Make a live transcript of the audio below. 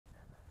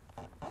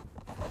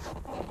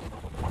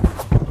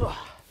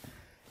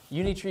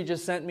Unitree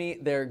just sent me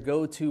their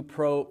Go2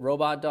 Pro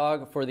robot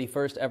dog for the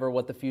first ever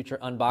What the Future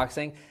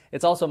unboxing.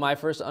 It's also my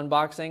first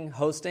unboxing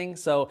hosting,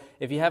 so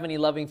if you have any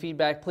loving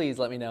feedback, please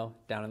let me know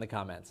down in the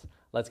comments.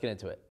 Let's get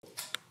into it.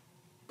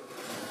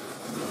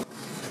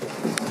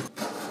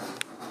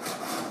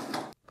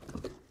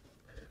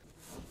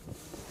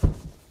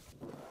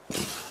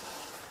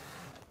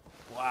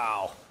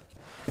 Wow.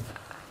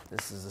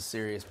 This is a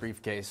serious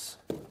briefcase.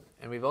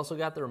 And we've also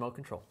got the remote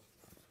control.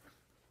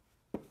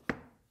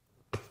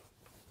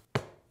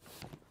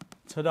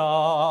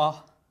 Ta-da!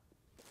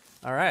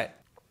 All right.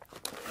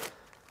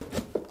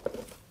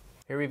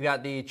 Here we've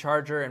got the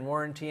charger and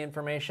warranty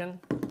information.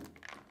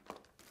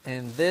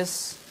 And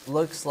this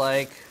looks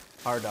like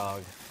our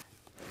dog.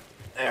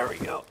 There we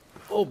go.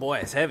 Oh boy,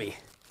 it's heavy.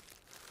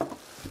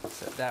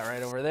 Set that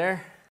right over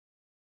there.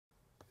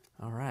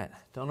 All right.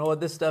 Don't know what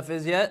this stuff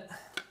is yet.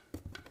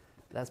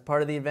 That's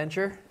part of the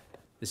adventure.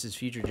 This is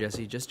Future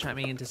Jesse just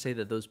chiming in to say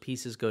that those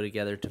pieces go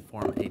together to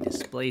form a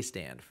display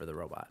stand for the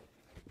robot.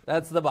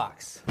 That's the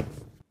box.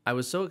 I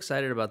was so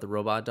excited about the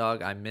robot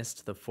dog, I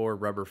missed the 4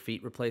 rubber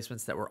feet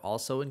replacements that were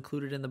also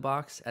included in the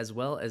box, as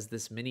well as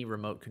this mini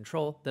remote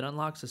control that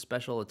unlocks a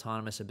special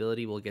autonomous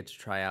ability we'll get to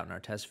try out in our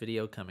test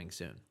video coming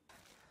soon.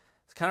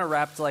 It's kind of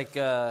wrapped like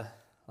a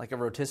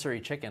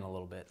rotisserie chicken a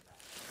little bit.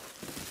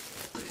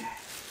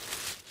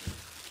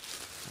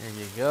 There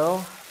you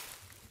go.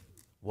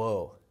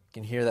 Whoa, you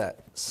can hear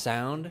that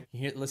sound?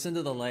 Listen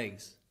to the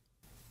legs.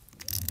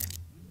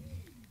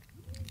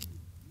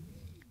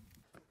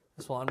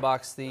 This will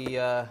unbox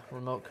the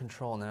remote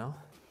control now.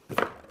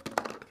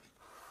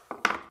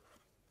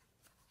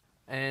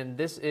 And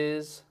this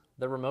is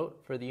the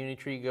remote for the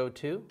Unitree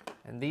Go2.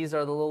 And these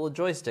are the little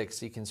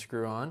joysticks you can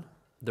screw on.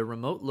 The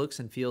remote looks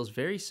and feels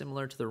very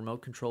similar to the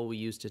remote control we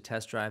used to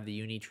test drive the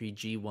Unitree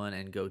G1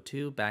 and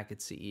Go2 back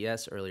at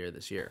CES earlier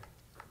this year.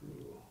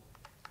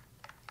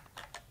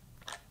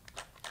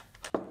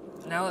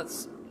 Now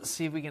let's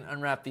see if we can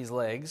unwrap these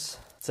legs.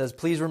 It says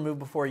please remove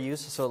before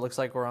use, so it looks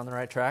like we're on the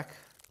right track.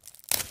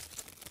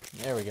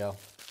 There we go.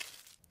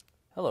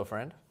 Hello,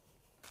 friend.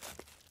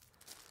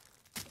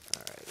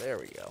 All right, there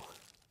we go.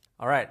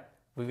 All right,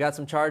 we've got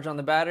some charge on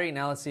the battery.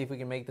 Now let's see if we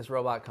can make this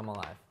robot come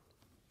alive.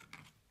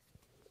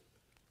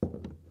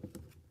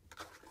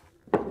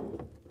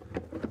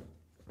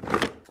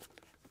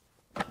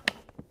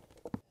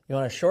 You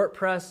want to short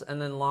press and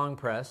then long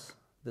press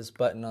this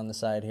button on the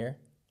side here.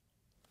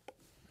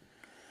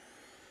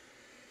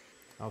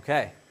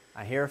 Okay,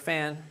 I hear a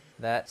fan.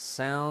 That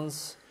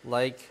sounds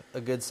like a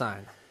good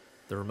sign.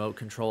 The remote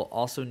control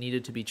also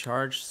needed to be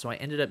charged, so I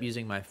ended up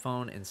using my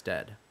phone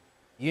instead.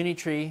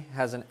 Unitree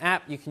has an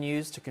app you can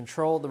use to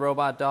control the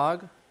robot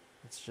dog.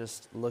 It's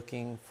just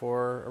looking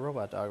for a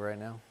robot dog right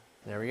now.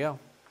 There we go.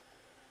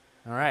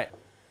 All right.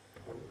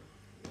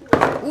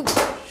 Ooh.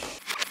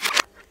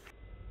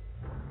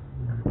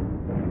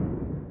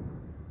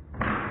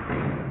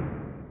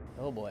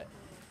 Oh boy.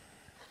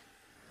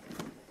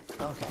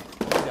 Okay,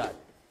 what we got?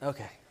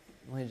 Okay,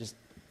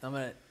 I'm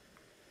gonna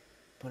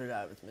put it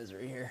out of its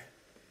misery here.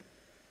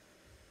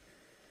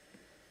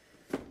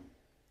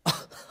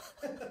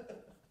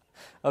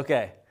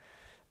 Okay,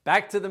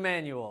 back to the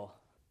manual.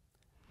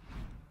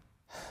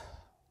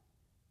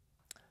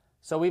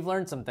 So we've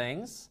learned some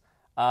things.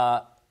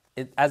 As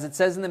it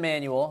says in the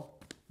manual,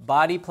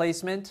 body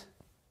placement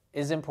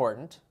is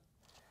important.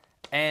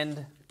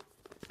 And,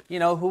 you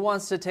know, who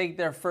wants to take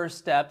their first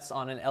steps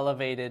on an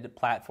elevated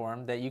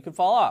platform that you could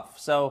fall off?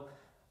 So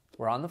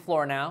we're on the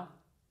floor now,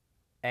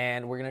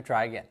 and we're going to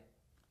try again.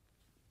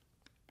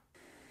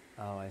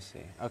 Oh, I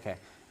see. Okay,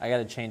 I got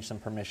to change some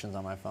permissions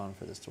on my phone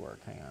for this to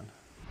work. Hang on.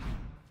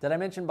 Did I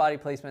mention body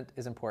placement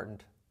is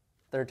important?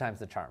 Third time's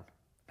the charm,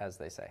 as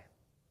they say.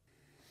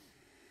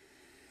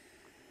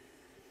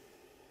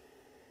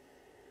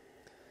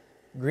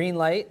 Green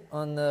light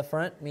on the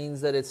front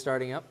means that it's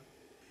starting up.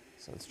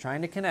 So it's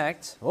trying to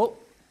connect. Oh,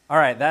 all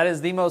right, that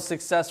is the most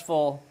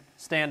successful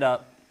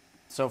stand-up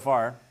so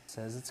far. It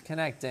says it's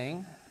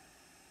connecting.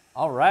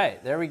 All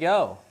right, there we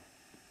go.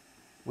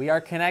 We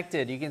are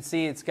connected. You can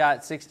see it's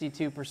got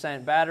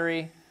 62%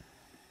 battery,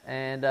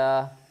 and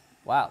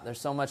wow, there's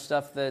so much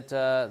stuff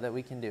that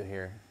we can do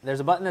here. There's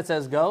a button that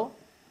says go,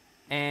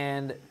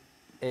 and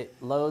it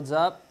loads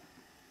up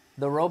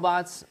the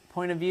robot's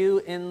point of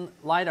view in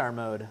LiDAR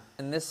mode.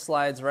 And this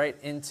slides right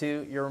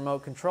into your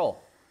remote control.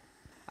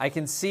 I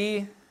can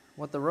see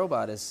what the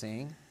robot is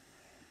seeing.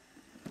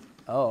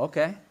 Oh,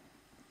 okay.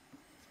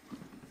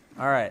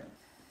 All right.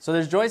 So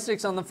there's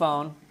joysticks on the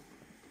phone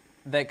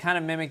that kind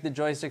of mimic the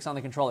joysticks on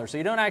the controller. So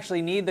you don't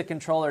actually need the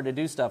controller to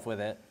do stuff with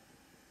it.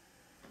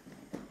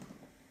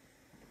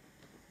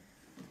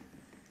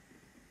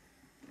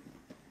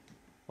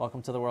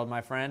 Welcome to the world,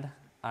 my friend.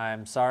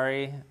 I'm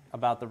sorry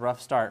about the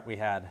rough start we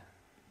had.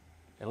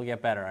 It'll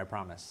get better, I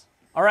promise.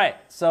 All right,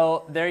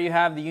 so there you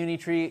have the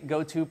Unitree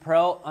Go2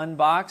 Pro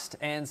unboxed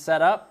and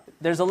set up.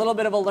 There's a little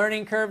bit of a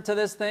learning curve to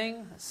this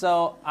thing,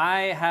 so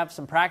I have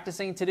some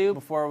practicing to do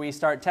before we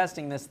start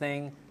testing this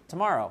thing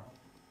tomorrow.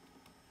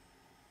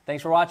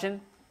 Thanks for watching,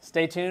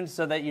 Stay tuned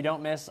so that you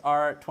don't miss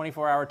our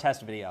 24-hour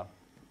test video.